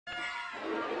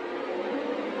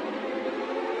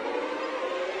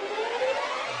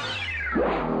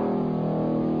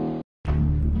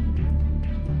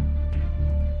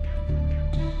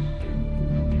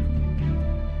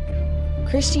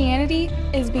Christianity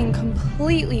is being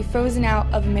completely frozen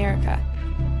out of America.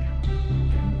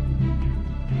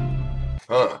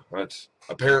 That's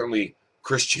apparently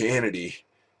Christianity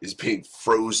is being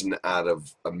frozen out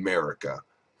of America.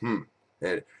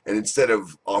 And instead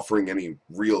of offering any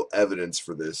real evidence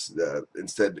for this,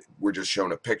 instead we're just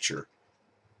shown a picture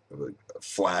of a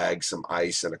flag, some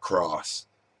ice, and a cross.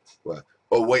 Well,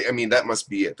 oh wait, I mean that must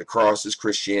be it. The cross is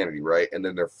Christianity, right? And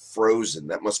then they're frozen.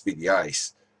 That must be the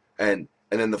ice, and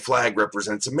then the flag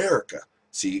represents America.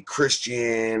 See,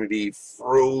 Christianity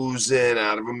frozen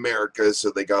out of America,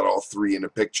 so they got all three in a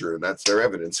picture, and that's their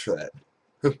evidence for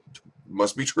that.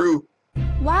 Must be true.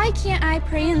 Why can't I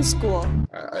pray in school?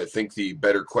 I think the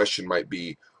better question might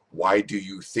be, why do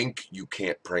you think you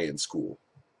can't pray in school?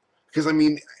 Because, I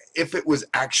mean, if it was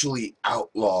actually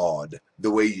outlawed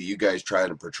the way you guys try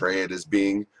to portray it as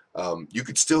being, you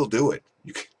could still do it.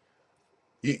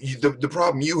 The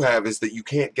problem you have is that you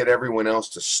can't get everyone else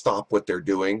to stop what they're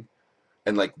doing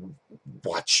and like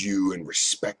watch you and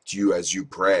respect you as you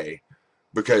pray,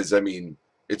 because I mean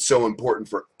it's so important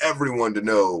for everyone to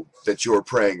know that you're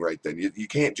praying right then. You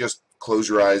can't just close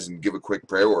your eyes and give a quick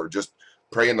prayer, or just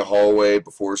pray in the hallway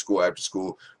before school, after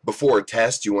school, before a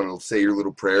test. You want to say your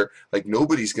little prayer. Like,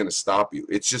 nobody's going to stop you.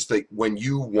 It's just like when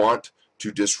you want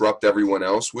to disrupt everyone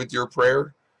else with your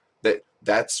prayer,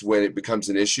 that's when it becomes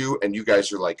an issue, and you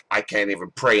guys are like, I can't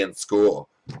even pray in school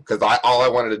because all I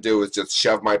wanted to do was just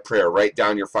shove my prayer right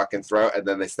down your fucking throat, and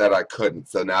then they said I couldn't,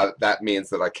 so now that means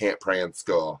that I can't pray in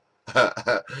school.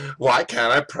 Why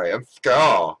can't I pray in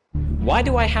school? Why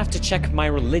do I have to check my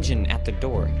religion at the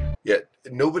door? Yeah,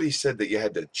 nobody said that you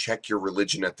had to check your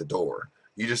religion at the door.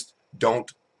 You just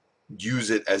don't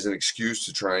use it as an excuse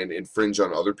to try and infringe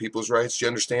on other people's rights. Do you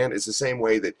understand? It's the same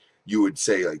way that you would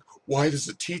say, like, why does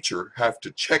a teacher have to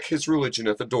check his religion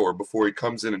at the door before he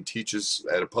comes in and teaches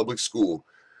at a public school?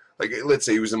 Like, let's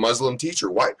say he was a Muslim teacher.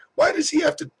 Why does he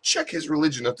have to check his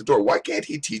religion at the door? Why can't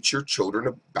he teach your children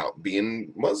about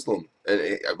being Muslim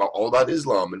and all about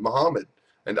Islam and Muhammad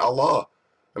and Allah?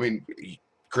 I mean,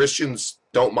 Christians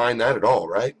don't mind that at all,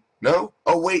 right? No?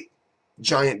 Oh, wait.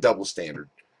 Giant double standard.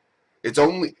 It's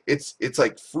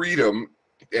like freedom,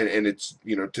 and it's,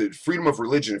 you know, to freedom of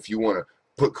religion if you want to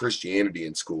put Christianity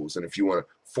in schools and if you want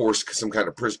to force some kind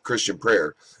of Christian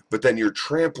prayer, but then you're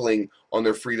trampling on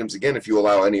their freedoms again if you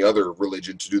allow any other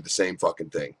religion to do the same fucking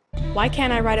thing. Why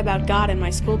can't I write about God in my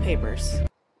school papers?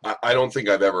 I don't think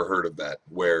I've ever heard of that,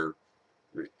 where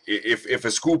if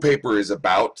a school paper is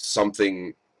about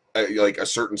something like a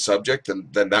certain subject,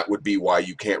 then that would be why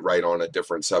you can't write on a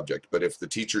different subject. But if the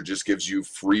teacher just gives you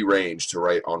free range to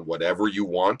write on whatever you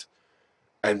want,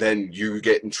 and then you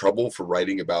get in trouble for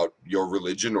writing about your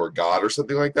religion or God or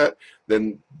something like that,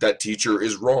 then that teacher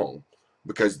is wrong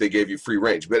because they gave you free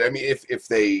range. But I mean, if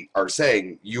they are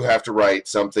saying you have to write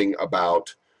something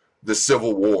about the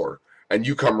Civil War, and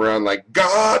you come around like,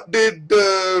 God did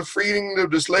the freeing of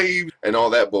the slaves and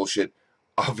all that bullshit,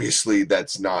 obviously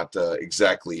that's not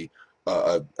exactly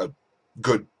a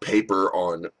good paper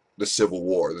on the Civil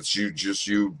War. That's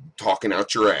you talking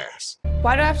out your ass.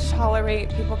 Why do I have to tolerate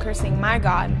people cursing my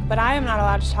God, but I am not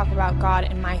allowed to talk about God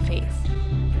in my faith?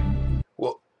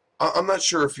 Well, I'm not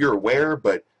sure if you're aware,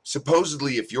 but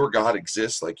supposedly if your God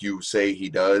exists, like you say he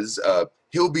does,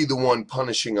 he'll be the one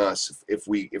punishing us if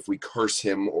we curse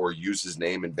him or use his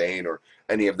name in vain or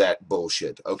any of that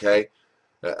bullshit, okay?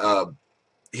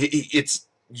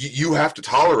 You have to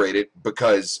tolerate it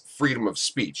because freedom of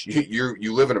speech.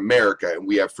 You live in America and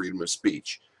we have freedom of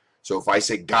speech. So if I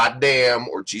say goddamn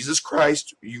or Jesus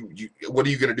Christ, what are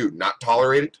you going to do? Not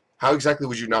tolerate it? How exactly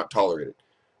would you not tolerate it?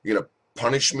 You're going to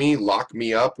punish me, lock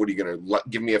me up? What are you going to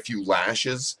give me a few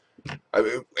lashes?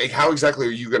 How exactly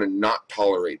are you going to not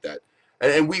tolerate that?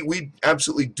 And we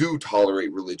absolutely do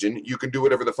tolerate religion. You can do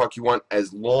whatever the fuck you want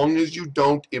as long as you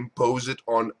don't impose it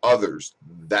on others.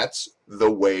 That's the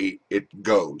way it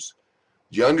goes.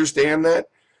 Do you understand that?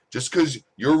 Just because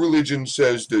your religion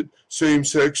says that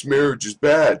same-sex marriage is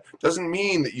bad doesn't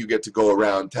mean that you get to go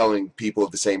around telling people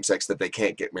of the same sex that they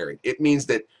can't get married. It means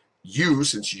that you,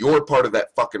 since you're part of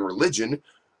that fucking religion,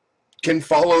 can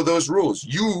follow those rules.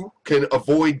 You can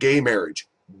avoid gay marriage.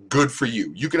 Good for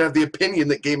you. You can have the opinion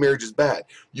that gay marriage is bad.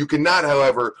 You cannot,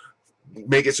 however,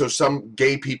 make it so some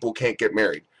gay people can't get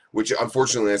married, which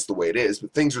unfortunately that's the way it is,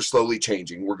 but things are slowly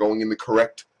changing. We're going in the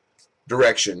correct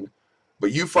direction,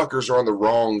 but you fuckers are on the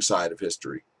wrong side of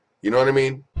history. You know what I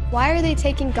mean? Why are they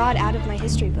taking God out of my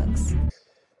history books?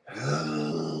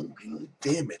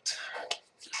 Damn it.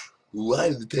 Why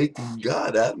are they taking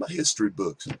God out of my history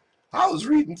books? I was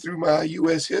reading through my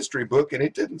U.S. history book and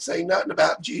it didn't say nothing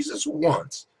about Jesus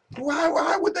once.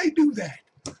 Why would they do that?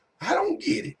 I don't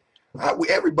get it.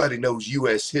 Everybody knows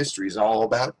U.S. history is all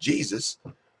about Jesus.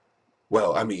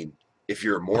 Well, I mean, if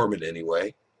you're a Mormon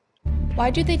anyway. Why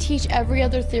do they teach every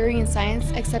other theory in science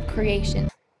except creation?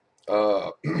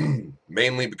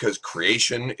 Mainly because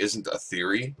creation isn't a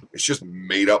theory. It's just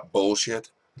made up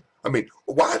bullshit. I mean,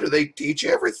 why do they teach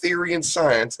every theory in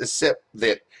science except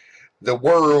that the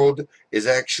world is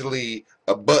actually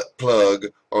a butt plug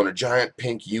on a giant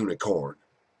pink unicorn?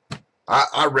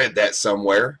 I read that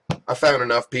somewhere. I found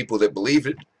enough people that believe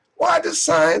it. Why does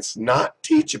science not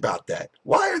teach about that?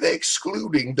 Why are they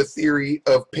excluding the theory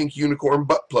of pink unicorn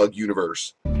butt plug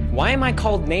universe? Why am I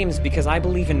called names because I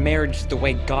believe in marriage the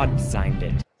way God designed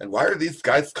it? And why are these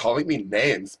guys calling me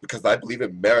names because I believe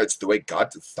in marriage the way God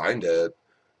designed it?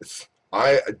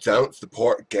 I don't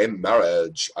support gay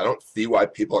marriage. I don't see why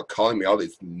people are calling me all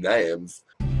these names.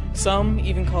 Some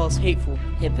even call us hateful,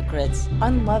 hypocrites,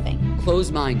 Unloving,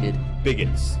 close-minded,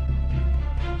 bigots.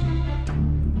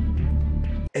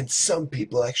 And some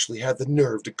people actually have the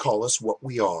nerve to call us what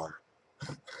we are.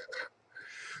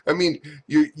 I mean,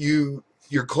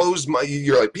 you're closed-minded.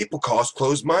 You're like, people call us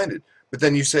closed-minded. But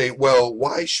then you say, well,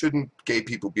 why shouldn't gay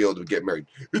people be able to get married?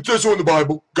 It says so in the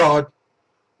Bible, God.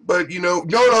 But, you know,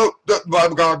 no, the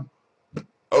Bible, God.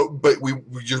 Oh, but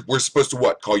we're supposed to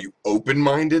what? Call you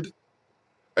open-minded?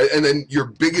 And then you're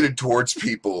bigoted towards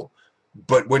people,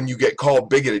 but when you get called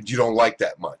bigoted, you don't like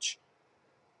that much.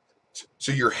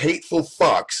 So you're hateful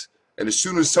fucks, and as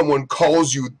soon as someone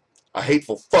calls you a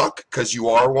hateful fuck, because you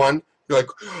are one, you're like,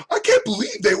 I can't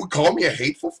believe they would call me a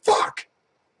hateful fuck.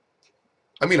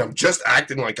 I mean, I'm just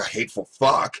acting like a hateful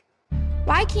fuck.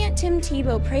 Why can't Tim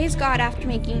Tebow praise God after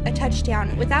making a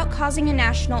touchdown without causing a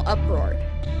national uproar?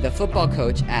 The football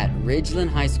coach at Ridgeland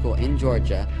High School in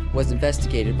Georgia was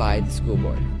investigated by the school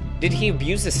board. Did he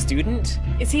abuse a student?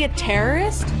 Is he a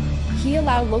terrorist? he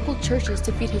allowed local churches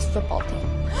to feed his football team.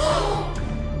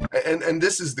 And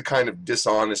this is the kind of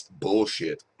dishonest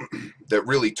bullshit that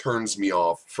really turns me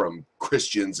off from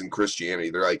Christians and Christianity.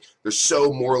 They're like, they're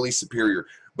so morally superior,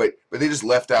 but they just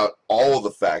left out all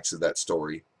the facts of that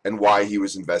story and why he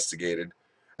was investigated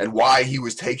and why he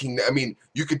was taking. I mean,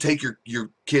 you could take your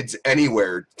kids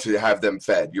anywhere to have them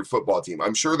fed, your football team.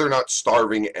 I'm sure they're not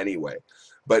starving anyway.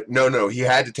 But no, he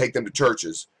had to take them to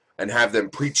churches and have them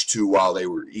preached to while they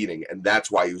were eating, and that's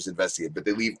why he was investigated. But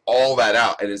they leave all that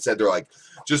out, and instead they're like,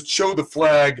 just show the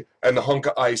flag and the hunk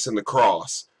of ice and the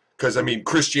cross. Because, I mean,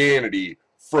 Christianity,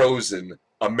 frozen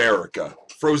America.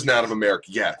 Frozen out of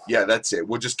America. Yeah, that's it.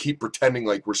 We'll just keep pretending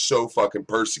like we're so fucking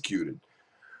persecuted.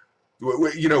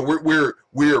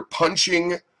 We're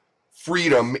punching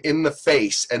freedom in the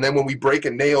face, and then when we break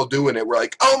a nail doing it, we're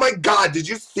like, oh my God, did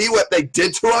you see what they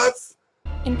did to us?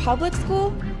 In public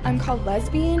school, I'm called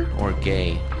lesbian Or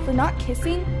gay. for not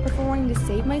kissing or for wanting to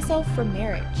save myself for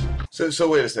marriage. So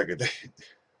wait a second.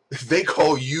 They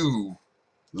call you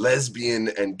lesbian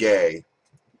and gay,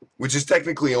 which is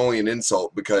technically only an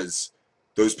insult because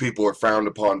those people are frowned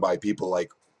upon by people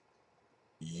like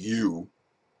you.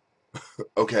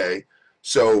 Okay,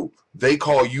 so they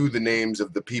call you the names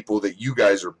of the people that you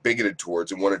guys are bigoted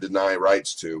towards and want to deny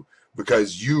rights to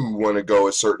because you want to go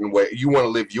a certain way. You want to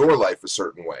live your life a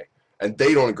certain way, and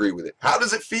they don't agree with it. How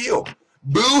does it feel?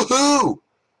 Boo-hoo!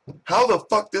 How the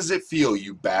fuck does it feel,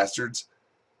 you bastards?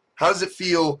 How does it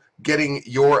feel getting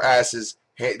your asses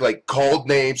like called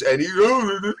names and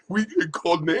we get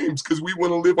called names because we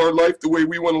want to live our life the way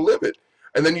we want to live it,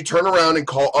 and then you turn around and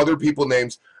call other people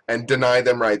names and deny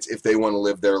them rights if they want to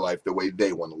live their life the way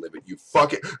they want to live it. You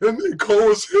fuck it, and they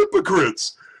call us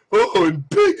hypocrites. Oh, and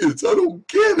bigots. I don't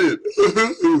get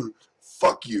it.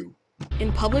 Fuck you.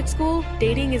 In public school,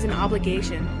 dating is an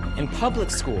obligation. In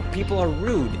public school, people are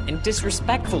rude and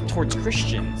disrespectful towards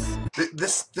Christians.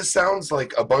 This sounds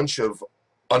like a bunch of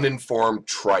uninformed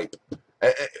tripe.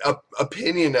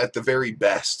 Opinion at the very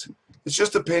best. It's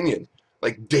just opinion.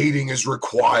 Like dating is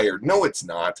required. No, it's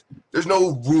not. There's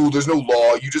no rule. There's no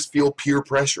law. You just feel peer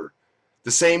pressure. The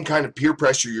same kind of peer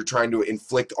pressure you're trying to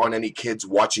inflict on any kids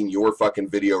watching your fucking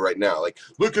video right now. Like,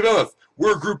 look at us.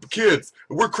 We're a group of kids.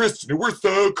 And we're Christian. And we're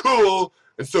so cool.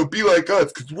 And so be like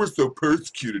us because we're so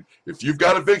persecuted. If you've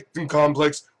got a victim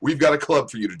complex, we've got a club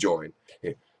for you to join.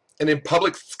 And in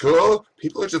public school,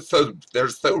 people are just they're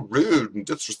so rude and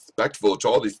disrespectful to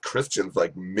all these Christians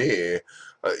like me.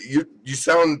 You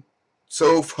sound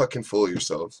so fucking full of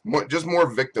yourselves. Just more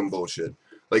victim bullshit.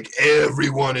 Like,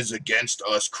 everyone is against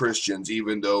us Christians,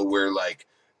 even though we're like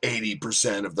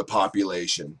 80% of the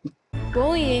population.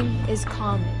 Bullying is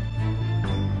common.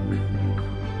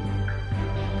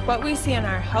 What we see in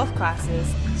our health classes,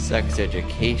 sex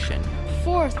education,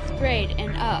 4th grade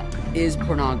and up, is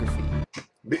pornography.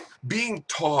 Being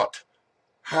taught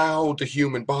how the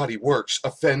human body works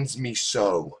offends me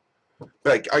so.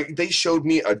 Like, they showed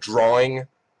me a drawing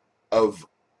of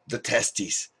the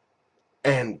testes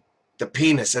and the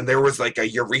penis, and there was like a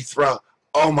urethra.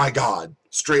 Oh my God,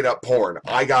 straight up porn.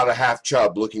 I got a half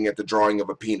chub looking at the drawing of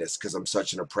a penis because I'm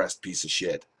such an oppressed piece of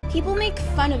shit. People make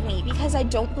fun of me because I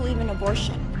don't believe in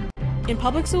abortion. In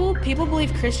public school, people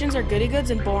believe Christians are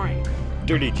goody-goods and boring.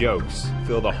 Dirty jokes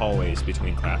fill the hallways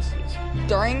between classes.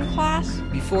 during class,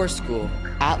 Before school,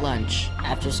 at lunch,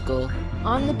 after school,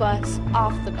 On the bus,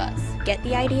 off the bus. Get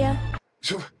the idea?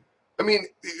 So, I mean,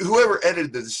 whoever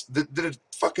edited this did a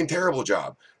fucking terrible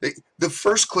job. The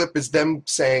first clip is them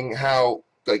saying how,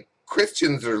 like,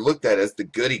 Christians are looked at as the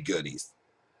goody-goodies.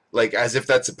 Like, as if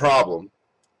that's a problem.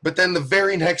 But then the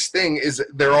very next thing is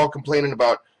they're all complaining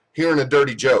about hearing a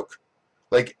dirty joke.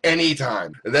 Like,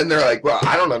 anytime. And then they're like, well,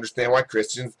 I don't understand why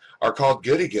Christians are called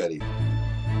goody-goody.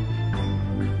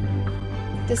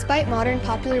 Despite modern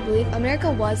popular belief, America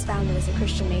was founded as a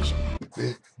Christian nation.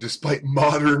 Despite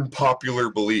modern popular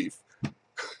belief.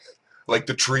 Like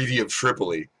the Treaty of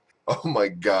Tripoli. Oh my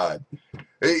God.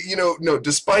 You know, no,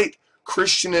 despite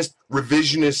Christianist,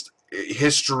 revisionist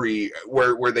history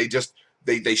where they just,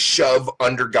 they shove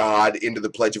under God into the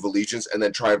Pledge of Allegiance and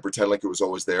then try and pretend like it was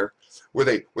always there. Where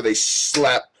they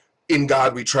slap "In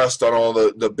God We Trust" on all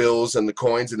the bills and the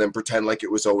coins and then pretend like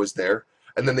it was always there.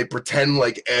 And then they pretend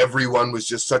like everyone was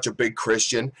just such a big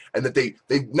Christian, and that they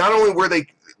not only were they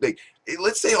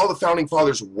let's say all the founding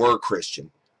fathers were Christian,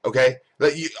 okay?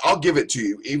 I'll give it to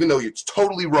you, even though it's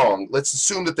totally wrong. Let's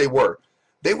assume that they were.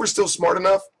 They were still smart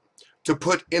enough to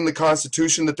put in the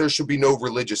Constitution that there should be no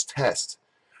religious test,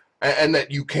 and that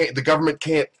the government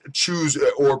can't choose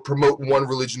or promote one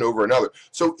religion over another.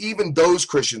 So even those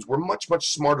Christians were much, much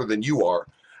smarter than you are.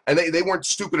 And they weren't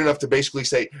stupid enough to basically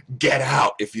say, get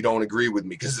out if you don't agree with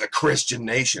me, because it's a Christian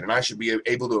nation, and I should be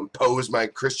able to impose my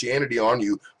Christianity on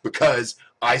you because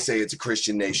I say it's a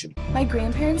Christian nation. My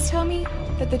grandparents tell me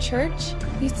that the church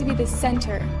used to be the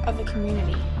center of the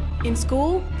community. In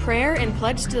school, prayer and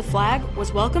pledge to the flag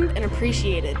was welcomed and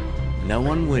appreciated. no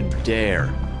one would dare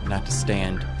not to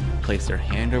stand, place their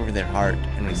hand over their heart,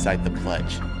 and recite the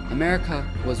pledge. America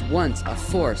was once a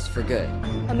force for good.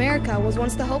 America was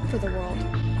once the hope for the world.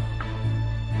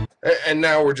 And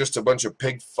now we're just a bunch of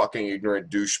pig fucking ignorant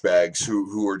douchebags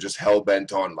who are just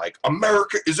hell-bent on, like,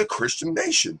 America is a Christian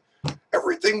nation.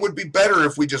 Everything would be better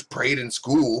if we just prayed in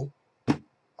school.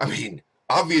 I mean,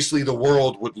 obviously the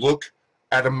world would look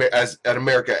at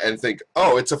America and think,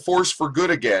 oh, it's a force for good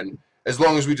again, as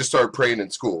long as we just start praying in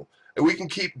school. And we can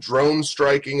keep drone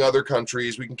striking other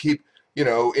countries. We can keep, you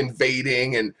know,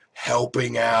 invading and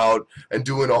helping out and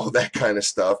doing all that kind of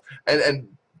stuff. And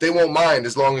they won't mind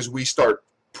as long as we start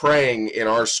praying in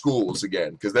our schools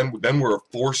again, because then we're a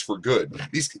force for good.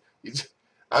 These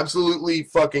absolutely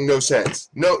fucking no sense.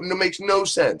 No, makes no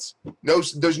sense. No,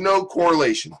 there's no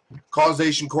correlation,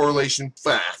 causation, correlation.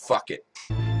 Fuck it.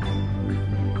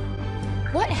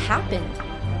 What happened?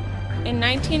 In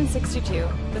 1962,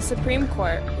 the Supreme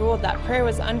Court ruled that prayer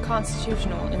was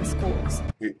unconstitutional in schools.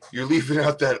 You're leaving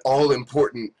out that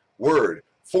all-important word,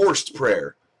 forced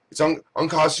prayer. It's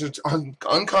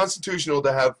unconstitutional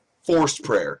to have forced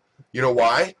prayer. You know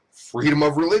why? Freedom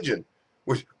of religion,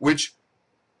 which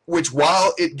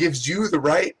while it gives you the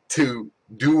right to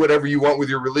do whatever you want with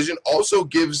your religion, also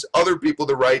gives other people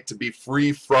the right to be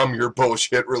free from your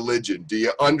bullshit religion. Do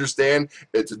you understand?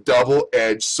 It's a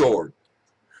double-edged sword.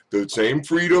 The same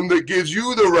freedom that gives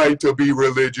you the right to be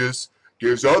religious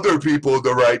gives other people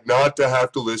the right not to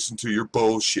have to listen to your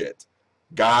bullshit.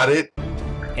 Got it?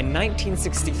 In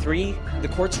 1963, the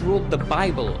courts ruled the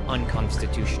Bible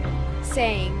unconstitutional,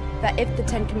 Saying that if the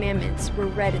Ten Commandments were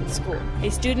read in school, A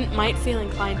student might feel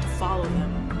inclined to follow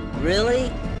them.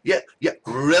 Really? Yeah,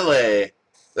 really.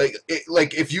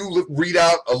 Like if you read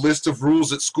out a list of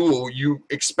rules at school, you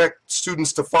expect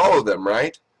students to follow them,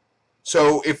 right?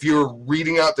 So if you're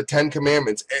reading out the Ten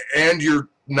Commandments, and you're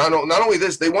not only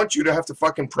this, they want you to have to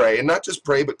fucking pray, and not just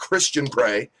pray, but Christian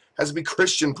pray. It has to be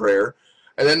Christian prayer.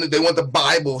 And then they want the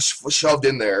Bible shoved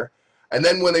in there. And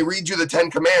then when they read you the Ten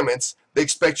Commandments, they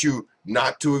expect you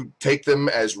not to take them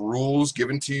as rules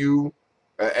given to you.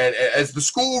 And as the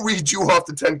school reads you off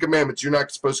the Ten Commandments, you're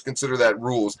not supposed to consider that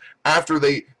rules after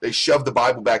they shove the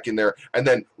Bible back in there and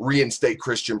then reinstate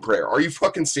Christian prayer. Are you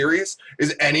fucking serious?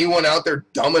 Is anyone out there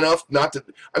dumb enough not to?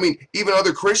 I mean, even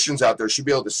other Christians out there should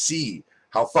be able to see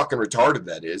how fucking retarded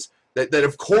that is. That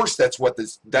of course that's why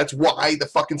the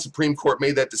fucking Supreme Court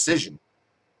made that decision.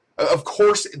 Of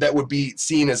course that would be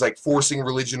seen as like forcing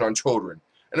religion on children.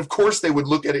 And of course they would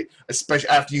look at it, especially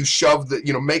after you shove the,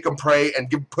 make them pray and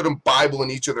put them Bible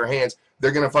in each of their hands.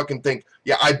 They're going to fucking think,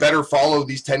 yeah, I better follow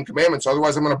these 10 commandments,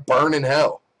 otherwise I'm going to burn in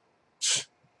hell.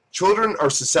 Children are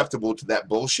susceptible to that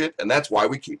bullshit, and that's why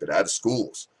we keep it out of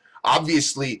schools.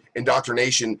 Obviously,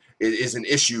 indoctrination is an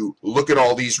issue. Look at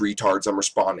all these retards I'm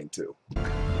responding to.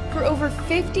 For over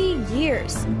 50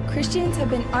 years, Christians have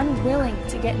been unwilling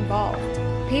to get involved.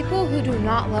 People who do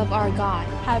not love our God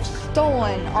have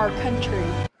stolen our country.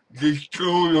 They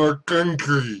stole our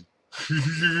country.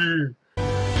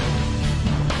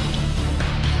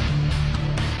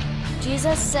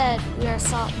 Jesus said we are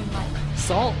salt and light.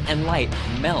 Salt and light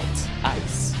melt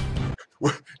ice.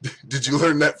 Did you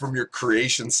learn that from your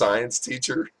creation science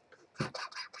teacher?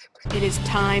 It is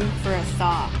time for a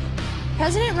thaw.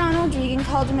 President Ronald Reagan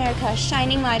called America a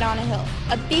shining light on a hill,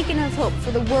 a beacon of hope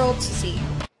for the world to see.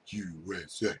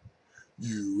 USA,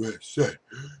 USA,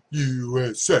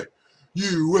 USA,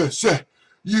 USA,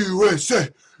 USA,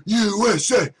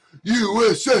 USA,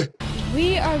 USA.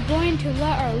 We are going to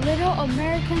let our little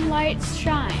American lights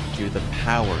shine. Through the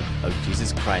power of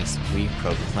Jesus Christ, we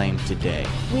proclaim today.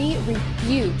 We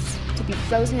refuse to be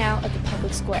frozen out of the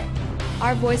public square.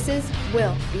 Our voices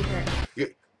will be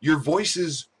heard. Your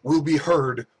voices will be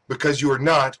heard because you are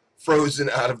not frozen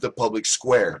out of the public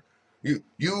square.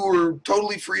 You were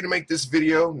totally free to make this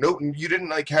video. No, you didn't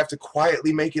like have to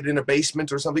quietly make it in a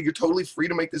basement or something. You're totally free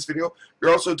to make this video. You're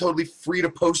also totally free to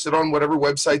post it on whatever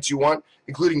websites you want,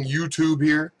 including YouTube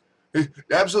here.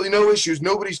 Absolutely no issues.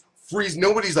 Nobody's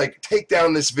like, take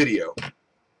down this video.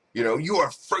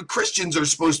 Christians are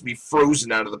supposed to be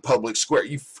frozen out of the public square.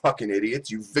 You fucking idiots.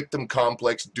 You victim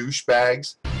complex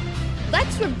douchebags.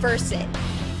 Let's reverse it.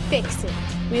 Fix it.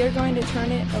 We are going to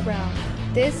turn it around.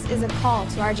 This is a call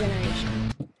to our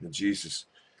generation. Jesus.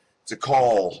 It's a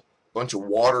call. A bunch of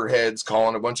waterheads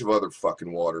calling a bunch of other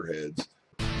fucking waterheads.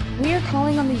 We are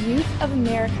calling on the youth of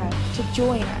America to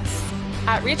join us.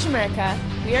 At Reach America,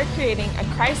 we are creating a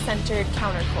Christ-centered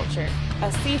counterculture, a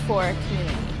C4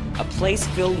 community. A place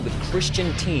filled with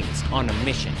Christian teens on a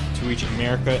mission to reach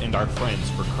America and our friends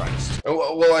for Christ.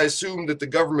 Oh, well, I assume that the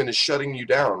government is shutting you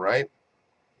down, right?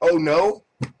 Oh, no?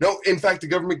 No, in fact, the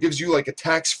government gives you like a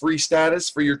tax-free status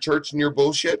for your church and your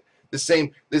bullshit. The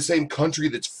same country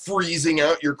that's freezing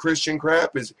out your Christian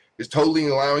crap is totally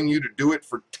allowing you to do it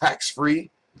for tax-free.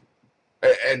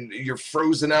 And you're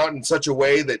frozen out in such a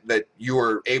way that you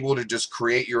are able to just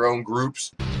create your own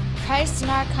groups. Christ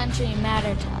and our country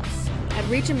matter to us. At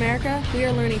Reach America, we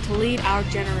are learning to lead our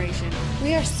generation.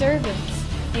 We are servants,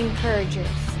 encouragers.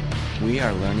 We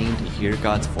are learning to hear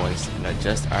God's voice and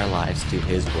adjust our lives to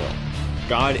His will.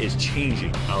 God is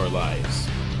changing our lives.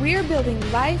 We are building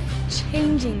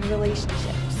life-changing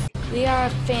relationships. We are a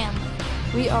family.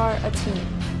 We are a team.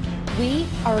 We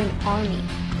are an army.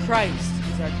 Christ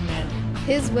is our commander.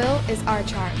 His will is our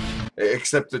charge.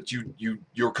 Except that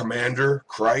your commander,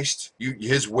 Christ,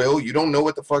 his will, you don't know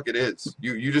what the fuck it is.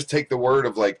 You just take the word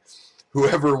of like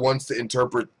whoever wants to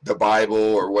interpret the Bible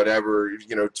or whatever,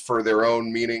 for their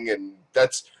own meaning, and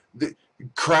that's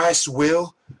Christ's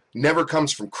will never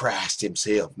comes from Christ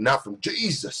himself, not from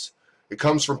Jesus. It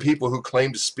comes from people who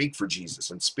claim to speak for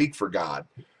Jesus and speak for God.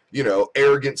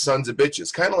 Arrogant sons of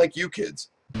bitches, kind of like you kids.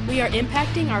 We are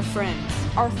impacting our friends,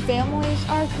 our families,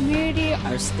 our community,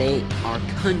 our state, our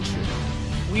country.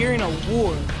 We are in a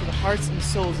war for the hearts and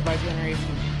souls of our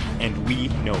generation. And we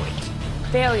know it.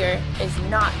 Failure is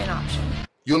not an option.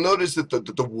 You'll notice that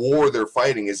the war they're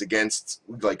fighting is against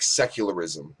like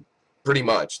secularism. Pretty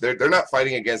much. They're not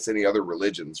fighting against any other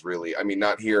religions, really. I mean,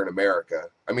 not here in America.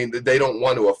 I mean, they don't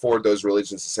want to afford those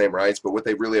religions the same rights, but what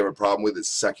they really have a problem with is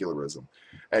secularism.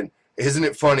 And isn't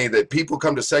it funny that people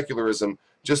come to secularism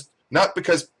just not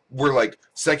because we're like,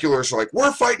 secularists are like,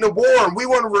 we're fighting a war and we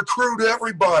want to recruit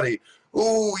everybody.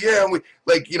 Oh, yeah.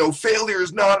 Failure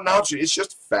is not an option. It's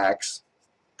just facts,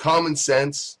 common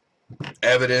sense,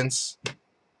 evidence.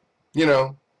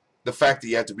 The fact that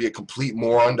you have to be a complete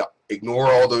moron to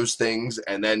ignore all those things,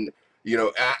 and then,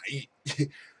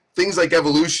 things like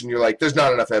evolution, you're like, there's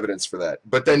not enough evidence for that.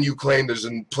 But then you claim there's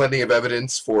plenty of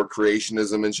evidence for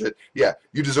creationism and shit. Yeah,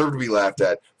 you deserve to be laughed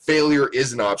at. Failure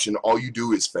is an option. All you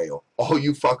do is fail. All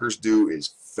you fuckers do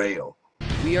is fail.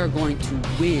 We are going to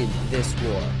win this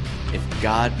war. If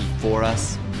God be for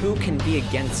us, who can be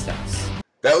against us?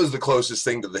 That was the closest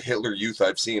thing to the Hitler Youth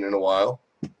I've seen in a while.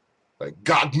 Like,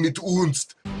 Gott mit uns.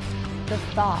 The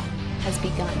thaw has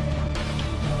begun.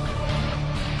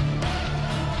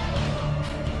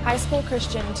 High school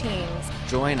Christian teens,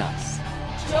 join us.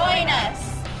 Join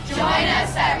us. Join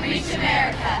us at Reach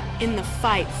America. In the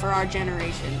fight for our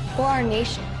generation. For our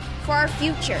nation. for our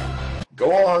future.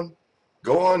 Go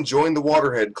on, join the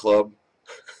Waterhead Club.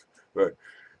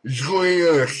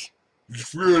 Join us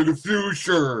for the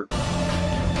future.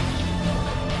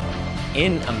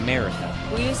 In America,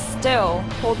 we still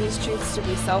hold these truths to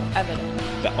be self-evident.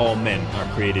 That all men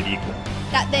are created equal.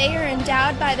 That they are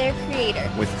endowed by their Creator.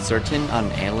 with certain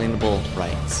unalienable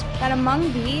rights. That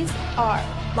among these are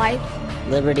Life,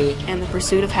 liberty, and the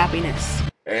pursuit of happiness.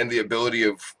 And the ability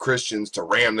of Christians to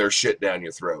ram their shit down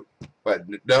your throat. But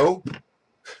no?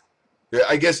 Yeah,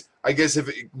 I guess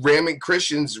if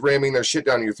Christians ramming their shit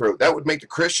down your throat, that would make the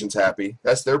Christians happy.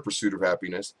 That's their pursuit of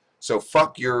happiness. So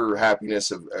fuck your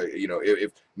happiness of,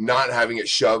 if not having it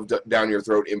shoved down your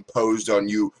throat, imposed on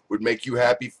you, would make you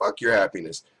happy, fuck your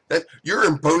happiness. That you're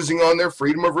imposing on their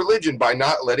freedom of religion by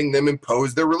not letting them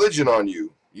impose their religion on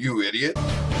you, you idiot.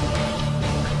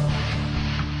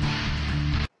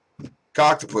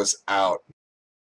 Coctopus out.